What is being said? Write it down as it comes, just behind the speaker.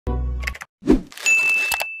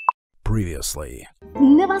Previously.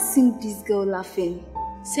 Never seen this girl laughing.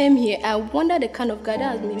 Same here. I wonder the kind of guy that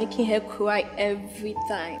has been making her cry every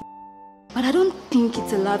time. But I don't think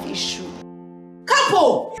it's a love issue.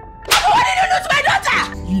 Couple! What did you do to my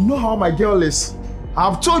daughter? You know how my girl is.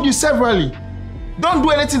 I've told you severally. Don't do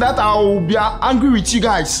anything that I will be angry with you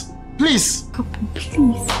guys. Please. Couple,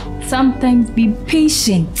 please. Sometimes be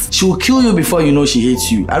patient. She will kill you before you know she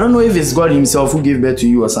hates you. I don't know if it's God himself who gave birth to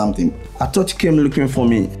you or something. I thought you came looking for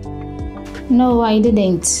me. No, I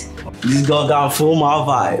didn't. This girl got full my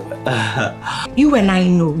vibe. You and I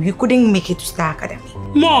know you couldn't make it to Star Academy.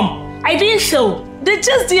 Mom, I didn't fail. They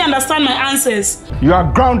just didn't understand my answers. You are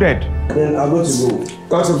grounded. Then I got to go.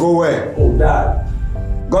 Got to go where? Oh, Dad.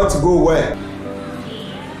 Got to go where?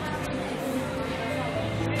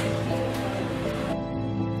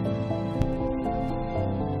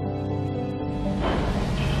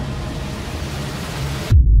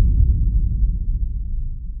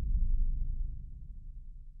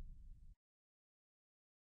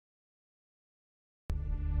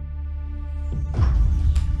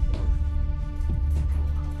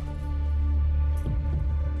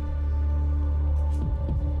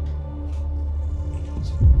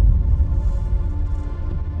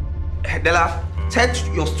 Della, tell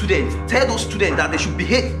your students, tell those students that they should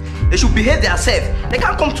behave. They should behave themselves. They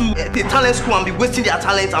can't come to the talent school and be wasting their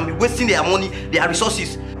talent and be wasting their money, their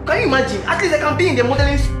resources. Can you imagine? At least they can be in the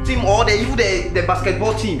modeling team or even the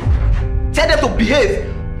basketball team. Tell them to behave.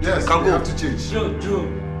 Yes, can you go. have to change. Joe,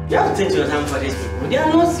 you have to take your time for these people. They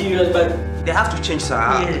are not serious, but they have to change, sir.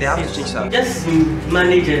 Yes, they have to change, sir. Just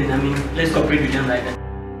manage and let's cooperate with them like that.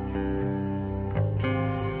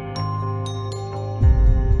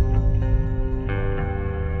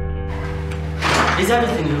 Is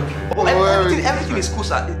everything okay? Oh, everything is cool,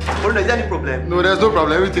 sir. Oh, no, is there any problem? No, there's no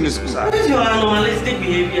problem. Everything is cool, sir. What is your animalistic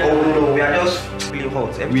behavior? Oh, no, we are just feeling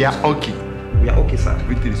hot. We are okay. We are okay, sir.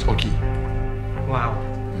 Everything is okay. Wow.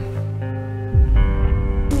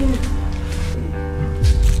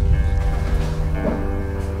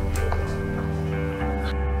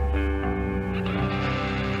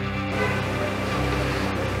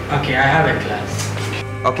 Okay, I have a class.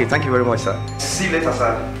 Okay, thank you very much, sir. See you later,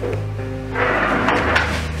 sir.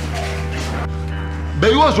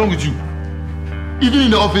 Baby, what's wrong with you? Even in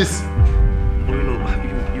the office?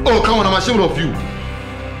 Oh, come on, I'm ashamed of you.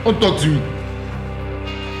 Don't talk to me.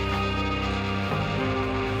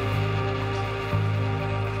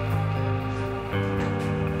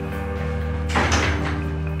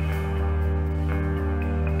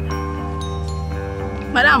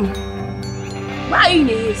 Madam, why are you in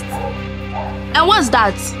a haste? And what's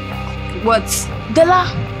that? What? Della,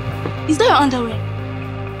 is that your underwear?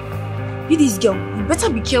 You this girl, you better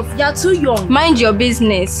be careful. You're too young. Mind your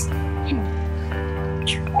business.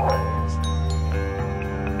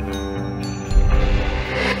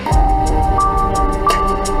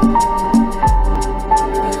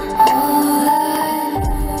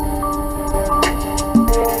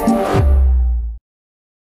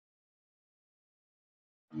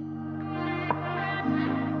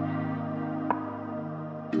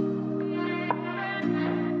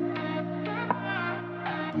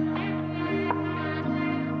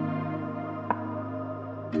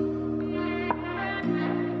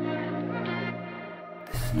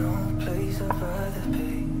 No place I'd rather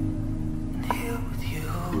be than here with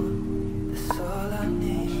you. That's all I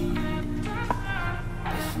need.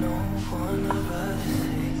 There's no one I'd rather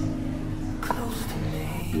see close to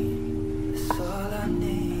me. That's all I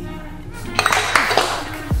need.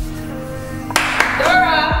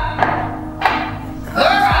 Dora!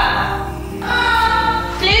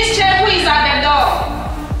 Please check who is at the door.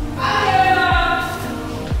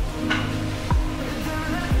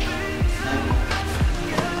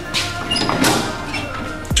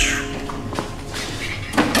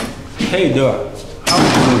 Hey, Dora. How are you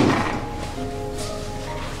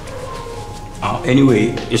doing?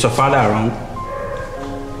 Anyway, is your father around?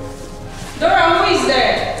 Dora, who is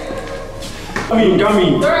there? Come in.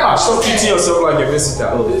 Dora, stop treating yourself like a visitor.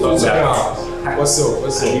 What's up? What's up?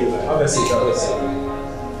 Have a seat.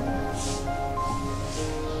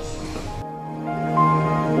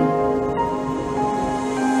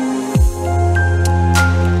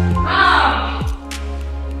 Mom!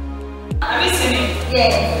 Have you seen it?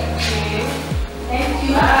 Yes. Thank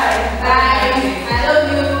you. Bye. I love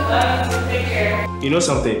you. Love you. Take care. You know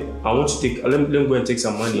something? I want to take. Let me go and take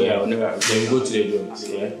some money. Yeah, then go to the room.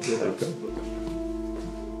 Yeah.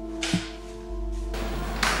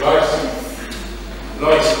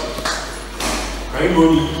 Lois, can you go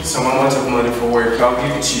need some amount of money for work? I'll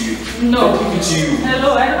give it to you. No. I'll give it to you.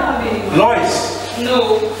 Hello, I don't have any. Lois!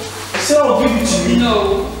 No. I said I'll give it to you.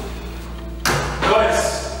 No.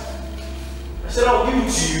 said I'll give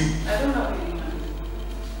it to you. I don't have any money.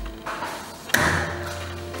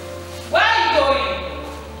 Where are you going?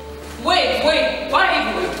 Wait, where are you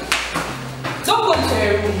going? Don't go to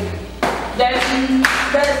your room.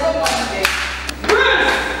 There's no money there.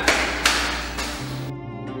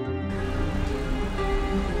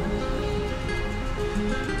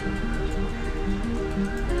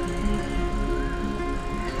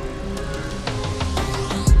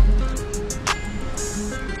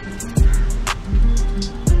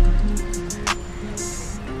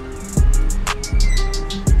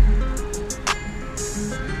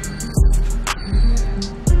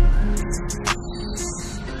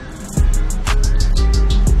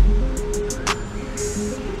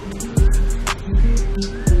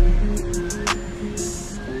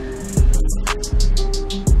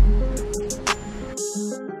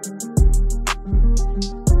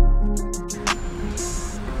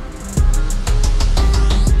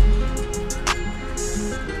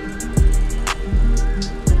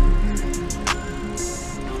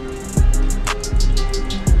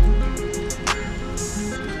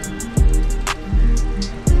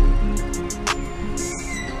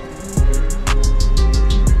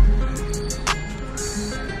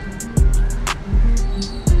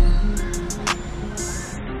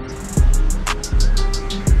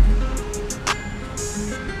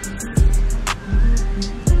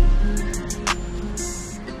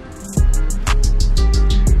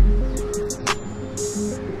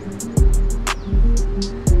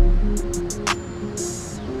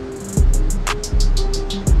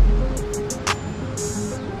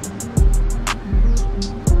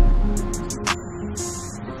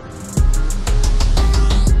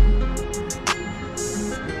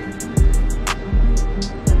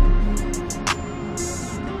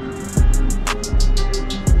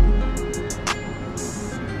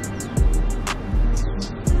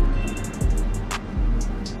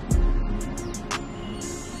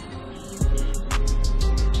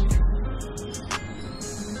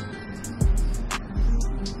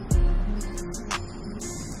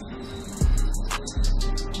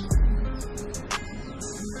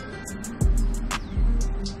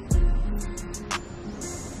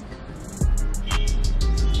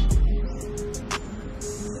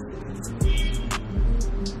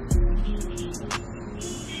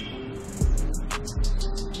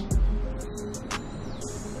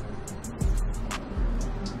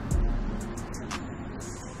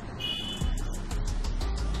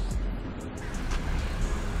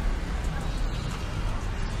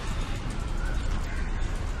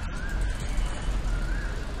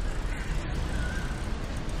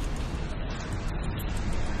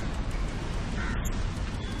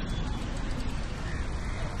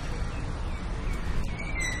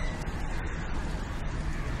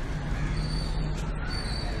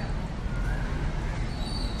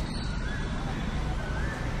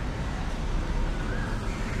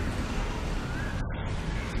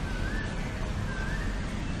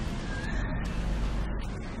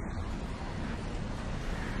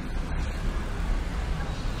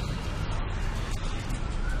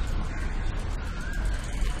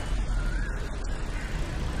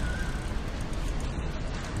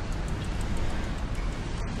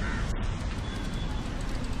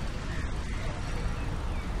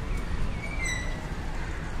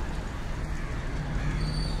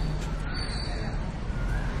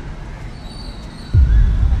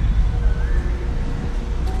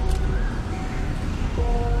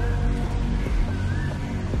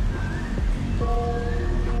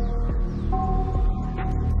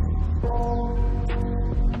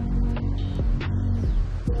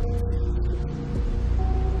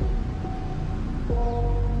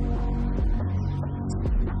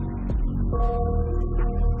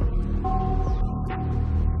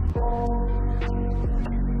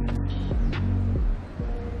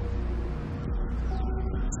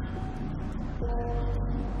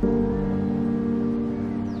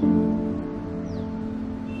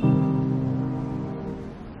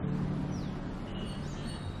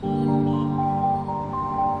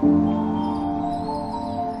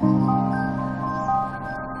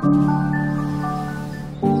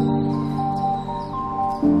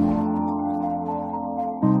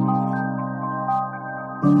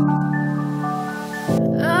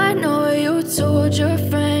 I know you told your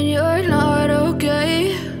friend you're not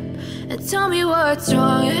okay, and tell me what's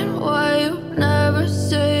wrong and why you never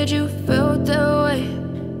said you felt that way.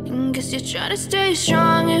 And guess you're trying to stay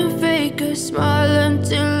strong and fake a smile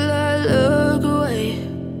until I look away.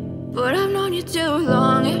 But I've known you too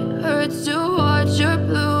long, it hurts to watch your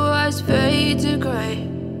blue eyes fade to gray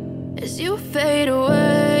as you fade away.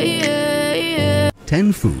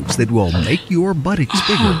 10 foods that will make your buttocks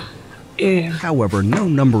bigger. However, no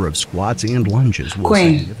number of squats and lunges will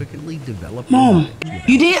significantly develop. Mom,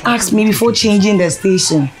 you didn't ask me before changing the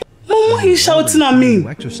station. Mom, why are you shouting at me?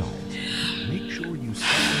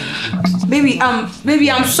 Baby,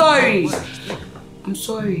 I'm sorry. I'm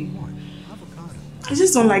sorry. I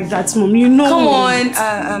just don't like that, Mom. You know. Come on,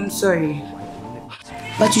 I'm sorry.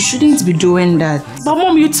 But you shouldn't be doing that. But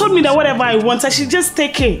Mom, you told me that whatever I want, I should just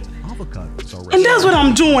take it. And that's what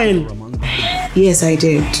I'm doing. Yes, I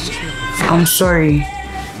did. I'm sorry.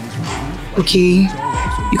 Okay?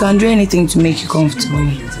 You can do anything to make you comfortable.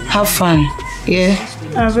 Have fun, yeah?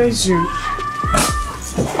 I bet you.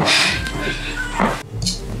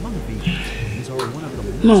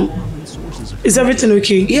 Mom, is everything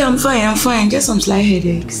okay? Yeah, I'm fine. Just some slight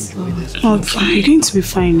headaches. Okay, you're going to be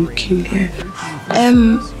fine, okay?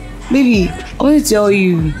 Yeah. Baby, I want to tell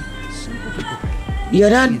you. Your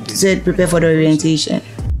dad said prepare for the orientation.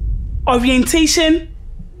 Orientation?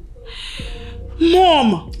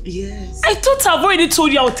 Mom! Yes. I thought I've already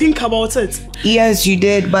told you I'll think about it. Yes, you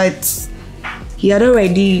did, but he had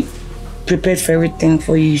already prepared for everything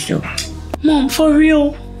for you, so. Mom, for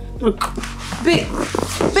real? Look. Babe,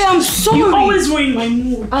 I'm sorry. You always ruin my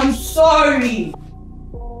mood. I'm sorry.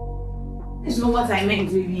 That is not what I meant,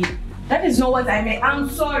 baby. That is not what I meant. I'm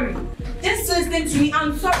sorry. Just listen to me.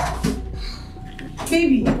 I'm sorry.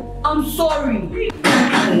 Baby, I'm sorry.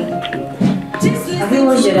 Just listen. Have you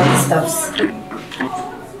watched your dad's stuffs?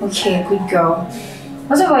 Okay, good girl.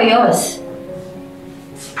 What about yours?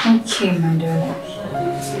 Okay, my darling.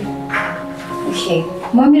 Okay,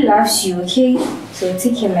 mommy loves you, okay? So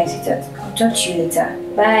take care, my sweetheart. I'll talk to you later.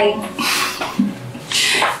 Bye.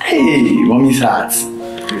 Hey, mommy's heart.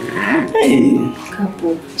 Hey.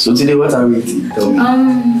 Couple. So today what are we eating? Tell me.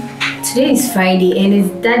 Today is Friday and it's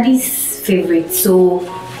daddy's favorite, so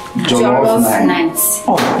Jollof nights.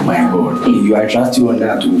 Oh my god. Hey, you, I trust you on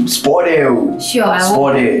that too. Sport it. Sure, I will.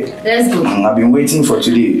 Sport it. Let's go. I've been waiting for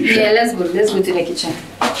today. Yeah, let's go. Let's go to the kitchen.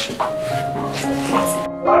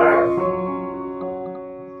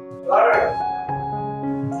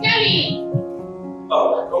 Kelly!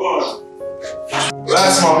 Oh, come on.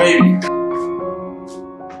 That's my baby.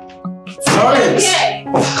 Florence!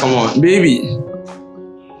 Yeah. Oh, come on, baby.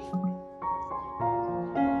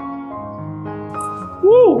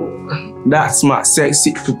 Woo! That's my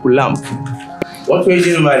sexy purple lamp. What were you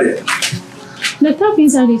doing about it? The tap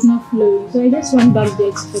inside is not flowing, so I just went back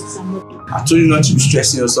there to fix somebody. I told you not to be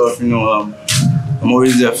stressing yourself, you know. I'm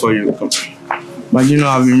always there for you. But you know,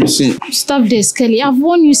 I've been missing. Stop this, Kelly. I've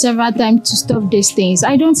warned you several times to stop these things.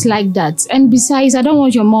 I don't like that. And besides, I don't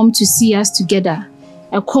want your mom to see us together.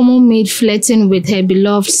 A common maid flirting with her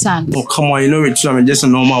beloved son. Oh, come on, you know it's true. I'm just a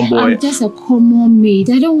normal boy. I'm just a common maid.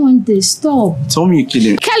 I don't want this. Stop. Tell me you're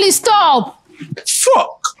kidding. Kelly, stop!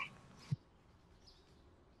 Fuck!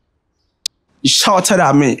 You shouted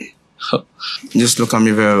at me. Just look at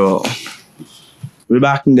me very well. We're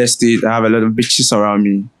back in the state. I have a lot of bitches around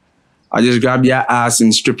me. I just grab your ass in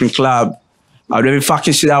the stripping club. I'll do every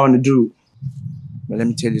fucking shit I want to do. But let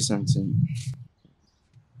me tell you something.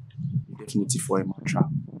 You're definitely for my trap.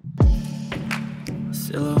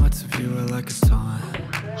 Silhouettes of you are like a sun.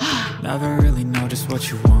 Never really know just what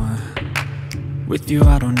you want. With you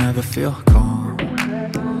I don't ever feel calm.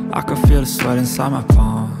 I can feel the sweat inside my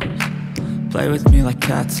palms. Play with me like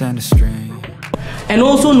cats and a string. And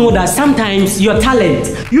also know that sometimes your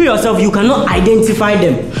talent, you yourself, you cannot identify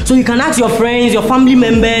them. So you can ask your friends, your family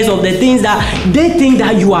members of the things that they think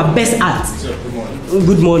that you are best at. Sir, good morning.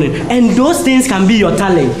 Good morning. And those things can be your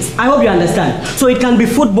talent. I hope you understand. So it can be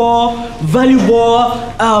football,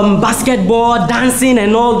 volleyball, basketball, dancing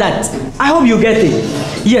and all that. I hope you get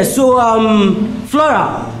it. Yes, so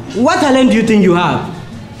Flora, what talent do you think you have?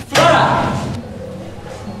 Flora!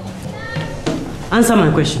 Answer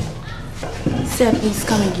my question. Sir, please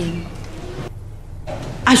come again.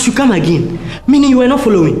 I should come again? Meaning you were not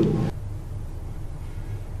following?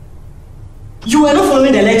 You were not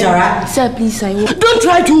following the lecturer? Sir, please, I will. Don't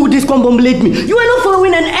try to discombobulate me. You were not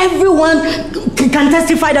following and everyone can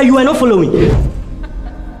testify that you were not following.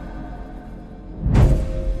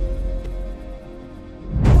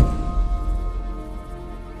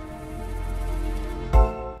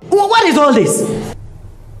 What is all this?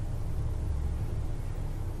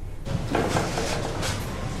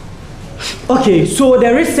 Okay, so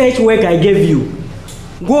the research work I gave you,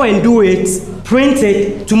 go and do it, print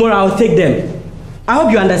it, tomorrow I'll take them. I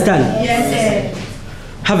hope you understand. Yes, sir.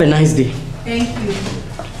 Have a nice day. Thank you.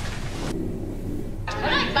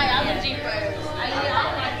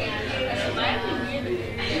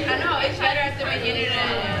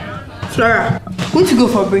 Flora, want to go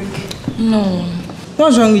for a break? No.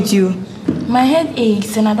 What's wrong with you? My head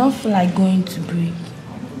aches and I don't feel like going to break.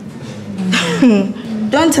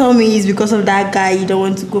 Don't tell me it's because of that guy you don't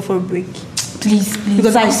want to go for a break. Please.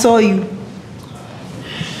 Because I saw you.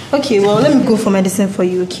 Okay, well, let me go for medicine for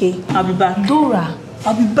you, okay? I'll be back. Dora,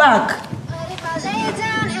 I'll be back.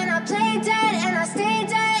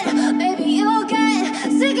 Baby, you'll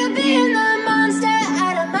get sick of being the monster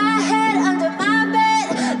out of my head, under my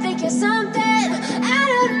bed. Think you're something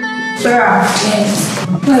out of my Sarah. Yes.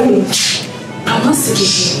 Wait. I'm not sick of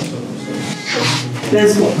you.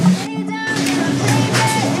 Let's go.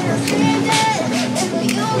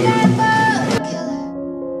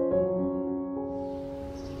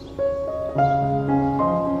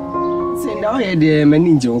 Now here the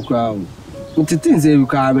meninja crowd. With the things they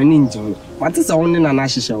require meninja. What is on in an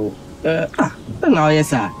ashisho? Now, yes,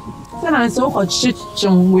 sir. Then I saw for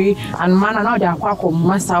chichum way and man and all their quack of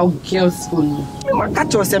master girls school. My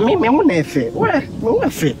catch was a me, nefe. Where, no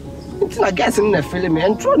fe. Until I guess in the film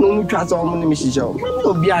and try no trust on the mission show.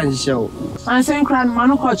 No beyond show. I say, grand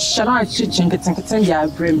man, caught Shana chiching, getting their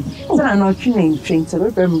brim. Then I know you train to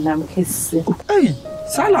Birmingham kiss. Hey,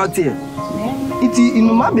 son out here. It's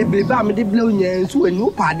in my baby, I'm the blown yens who no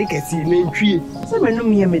party can see me tree. So, I know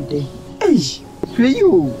me a midday. Hey, for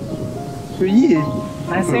you. For you.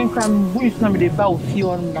 I think I'm with some of the bow few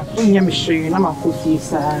on the machine. I'm a cookie,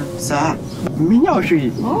 sir. Sir, me know she.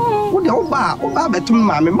 What the oba between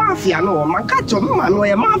mammy mafia no, my catch of man or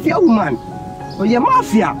a mafia woman. Or your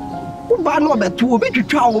mafia. Oba no bet to obey to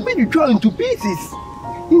try into pieces.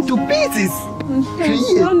 Into pieces.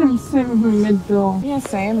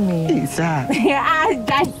 Yes, I am me. Hey, sir.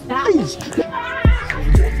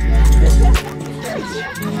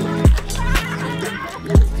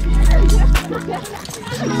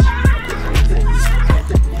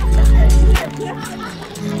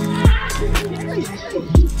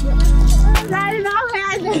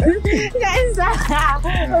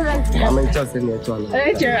 I'm interested in it.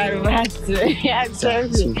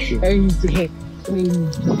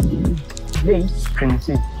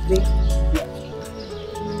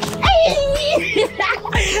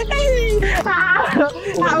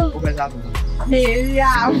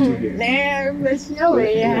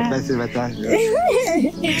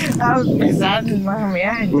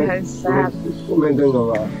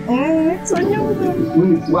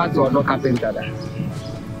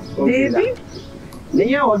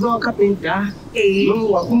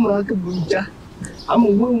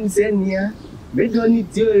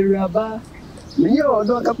 Me yo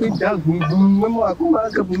do kapita gum gum memo akuma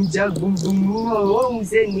kapumja gum gum o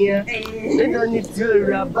musenia me do ni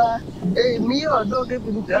raba me yo do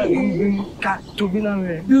kapita gum gum ka to bi na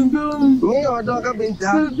me me yo do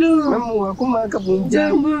kapita memo akuma kapumja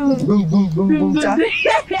gum gum gum cha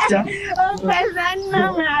cha o pesana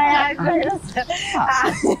ma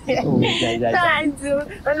tanto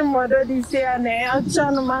ono modo di se ane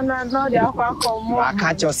achano mana no di akwa komo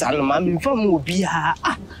aka cho salma mi fam obi ha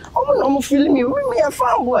no film me a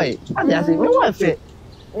fanboy. I just say, me what fit?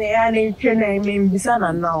 Yeah, I didn't train me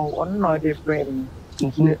bisana now. On no different.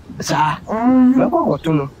 Sir, me go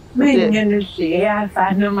to no. Me no say ya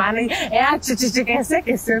fa no money. Ya chicken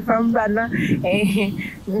second from bana.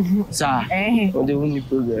 Sir, on the only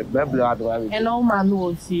program, Bible adwa. And all man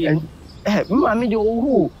will see. Mama de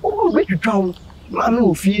who be to town. Mama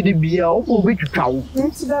will feed the beer, who be to town.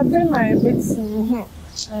 Into that my bits.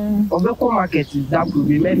 Obeko market is that will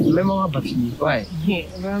be memorable but why?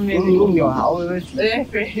 In your house.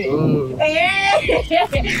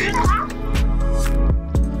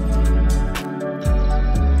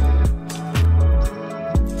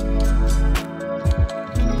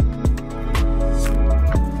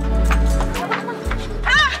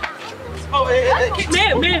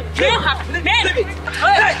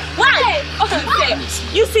 Why? Okay,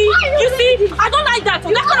 you see, I don't like that.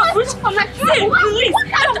 You're not gonna push for my please.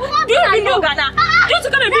 Do you even know Ghana?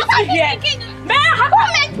 You're gonna be here. Man, how come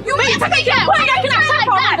you take it? Why are you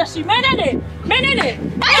gonna say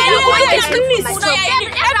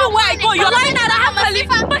everywhere I go, you're like that. I have to leave.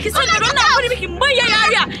 But he's not going to put him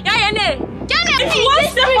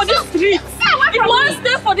if you want to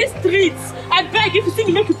stay for these streets, I beg if you see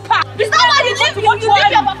me make you pass. It's not why you live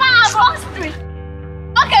your papa on street.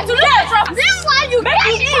 Okay, to live then why you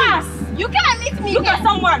make me pass? You can't meet me. Look at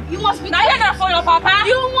someone. You must be now you're gonna follow your papa.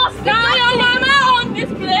 You must be now your mama on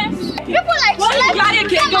this place. People like you are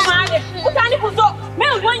get your man. What kind of puso?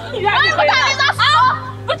 Man, when you are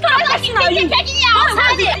what kind of person are you?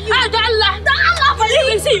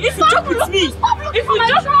 If you joke with me, who do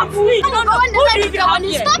you have here? You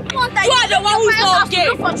are the one who's not gay.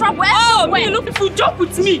 Oh, me look if you joke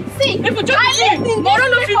with me. If you joke with me, I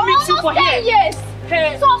don't know if you meet you for here.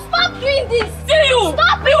 Hey. So stop doing this. See you.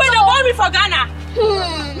 Stop me when they born me for Ghana.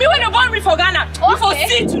 Me when they born me for Ghana. Okay. You for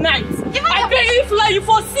see tonight. I pay you if you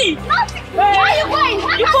for see. Nothing. Where are you going?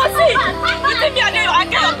 You for see. You think me I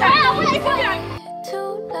get your time.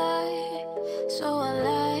 Tonight, so I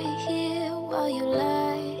lie here while you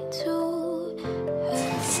lie to her.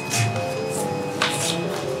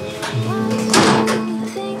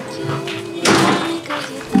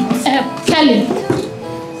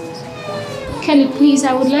 Kelly, please,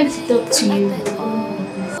 I would like to talk to you.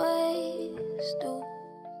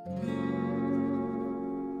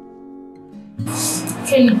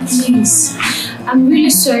 Kelly, please. I'm really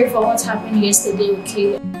sorry for what happened yesterday,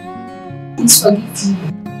 okay? Please forgive me.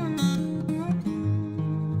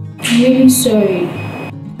 I'm really sorry.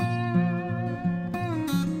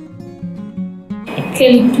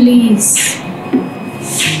 Kelly, please.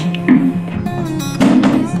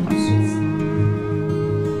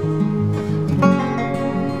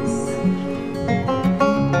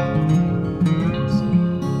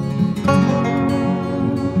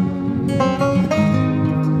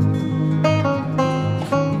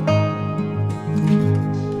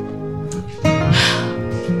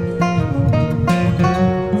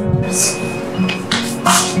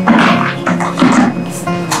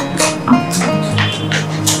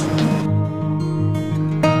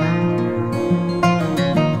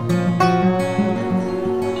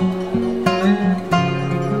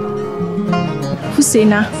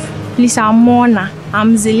 Husseina, please, I'm Mona.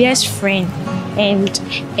 I'm Zelia's friend, and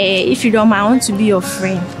if you don't mind, I want to be your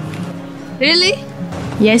friend. Really?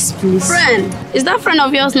 Yes, please. Friend? Is that friend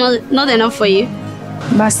of yours not enough for you?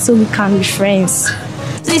 But still, we can be friends.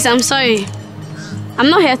 Please, I'm sorry. I'm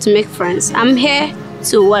not here to make friends. I'm here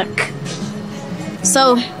to work.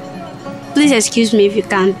 So, please excuse me if you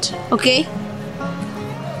can't, okay?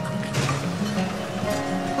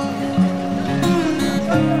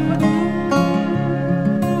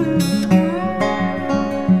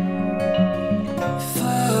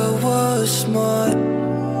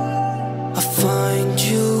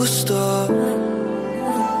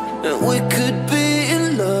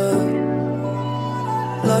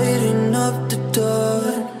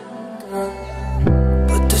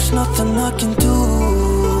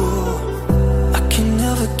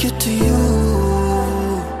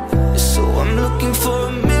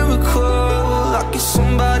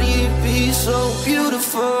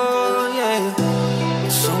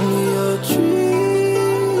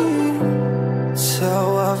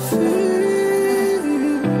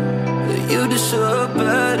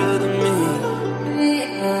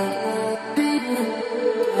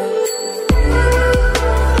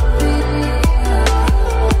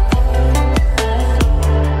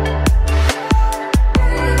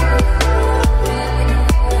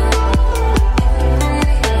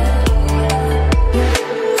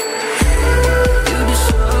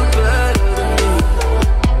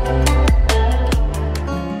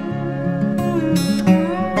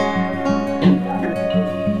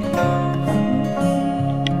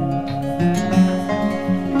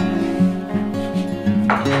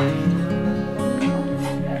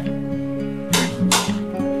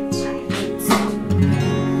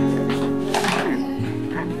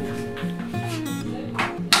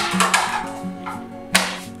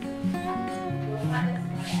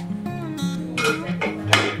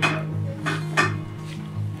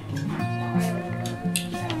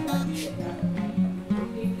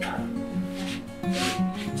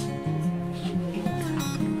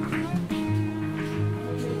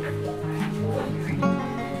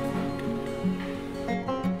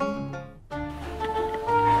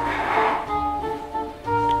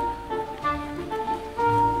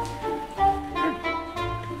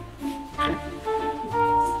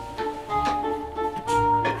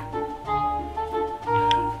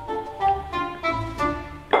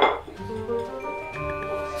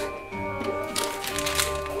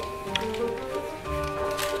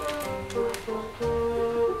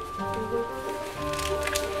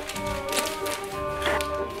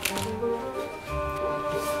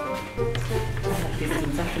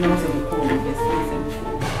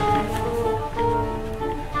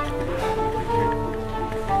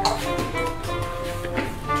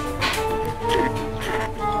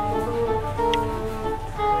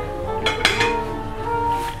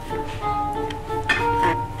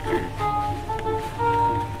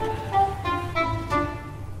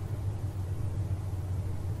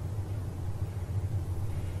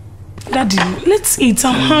 Daddy, let's eat.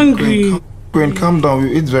 I'm hungry. Queen, calm down.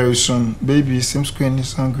 We'll eat very soon. Baby, seems Queen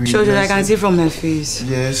is hungry. Sure, I can see from her face.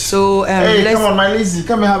 Yes. So, hey, come on, my Lizzie.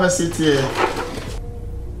 Come and have a seat here.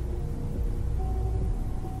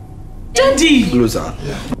 Daddy! Closer.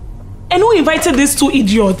 And who invited these two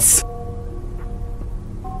idiots?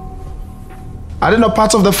 Are they not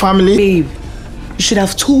part of the family? Babe, you should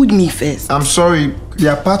have told me first. I'm sorry, they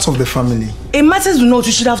are part of the family. It matters to know.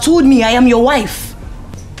 You should have told me. I am your wife.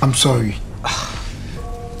 I'm sorry.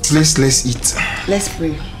 Let's eat. Let's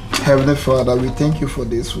pray. Heavenly Father, we thank you for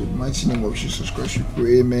this food. In the mighty name of Jesus Christ, we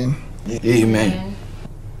pray. Amen. Amen.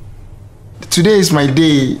 Today is my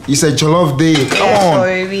day. It's a jollof day. Come on.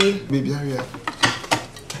 Baby. Baby, hurry up.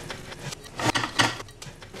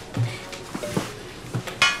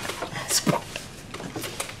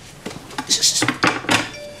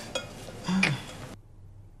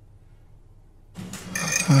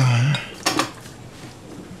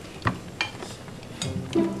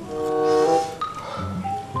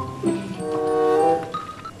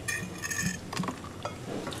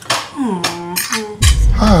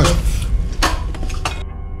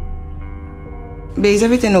 Babe, is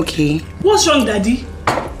everything okay? What's wrong, Daddy?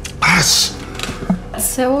 Ash.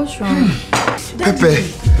 So what's wrong? Pepper.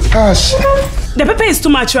 Ash. The pepper is too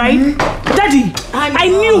much, right? Daddy, I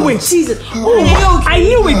knew it. Jesus. Oh, I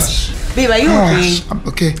knew it. Babe, are you okay? I'm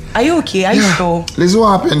okay. Are you okay? Are you sure? Liz,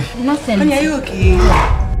 what happened? Nothing. Honey, are you okay?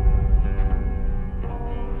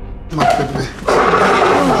 My pepper.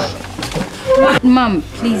 Mom,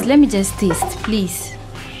 please, let me just taste, please.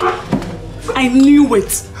 I knew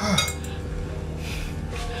it.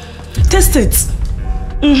 Taste it.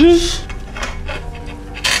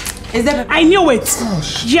 Is that I knew it.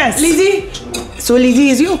 Yes. Lizzie? So Lizzie,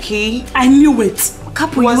 is you okay? I knew it.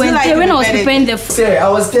 Couple, you went there when I was preparing the food. Sir, I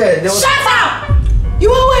was there. Shut up! You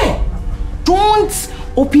were where? Don't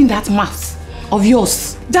open that mouth of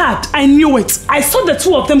yours. Dad, I knew it. I saw the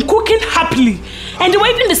two of them cooking happily. And they were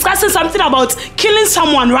even discussing something about killing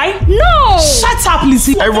someone, right? No! Shut up,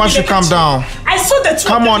 Lizzie. Everyone should calm down. I saw the two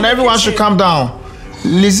Come of them on, everyone should calm down.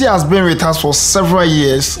 Lizzie has been with us for several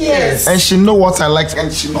years. Yes. And she know what I like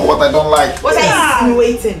and she know what I don't like. What are you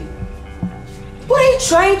insinuating? What are you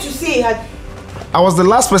trying to say? I was the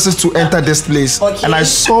last person to enter this place. Okay. And I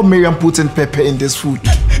saw Miriam putting pepper in this food.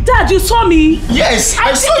 Dad, you saw me? Yes,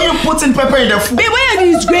 I saw you putting pepper in the food. Babe, why are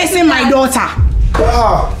you disgracing my daughter?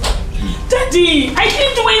 Daddy, I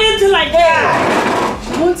didn't do anything like that.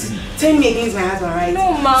 Don't turn me against my husband, right?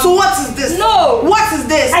 No, Mom. So what is this? No. What is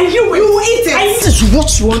this? I knew it. You will eat it. This is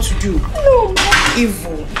what you want to do. No, Mom.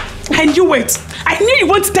 Evil. I knew it. I knew you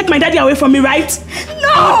want to take my daddy away from me, right?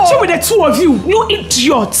 No. Chill with the two of you. You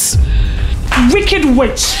idiots. Wicked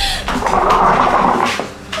witch. Come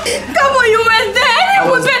on, you were there. I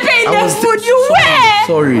didn't put pepper in the food. You were.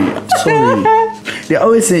 Sorry. They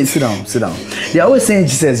always say, sit down. They always saying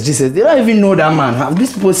Jesus. They don't even know that man. Have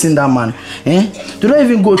these people seen that man? They don't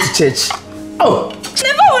even go to church. Oh.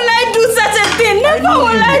 Never will I do such a thing. Never will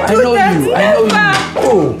I do that. I know you.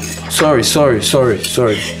 Oh. Sorry.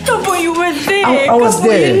 Topo, you were there. I was Topo,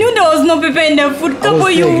 there. You knew there was no pepper in the food. Topo,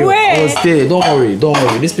 you were. I was there. Don't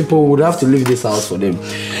worry. These people would have to leave this house for them.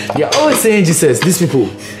 They are always saying Jesus. These people.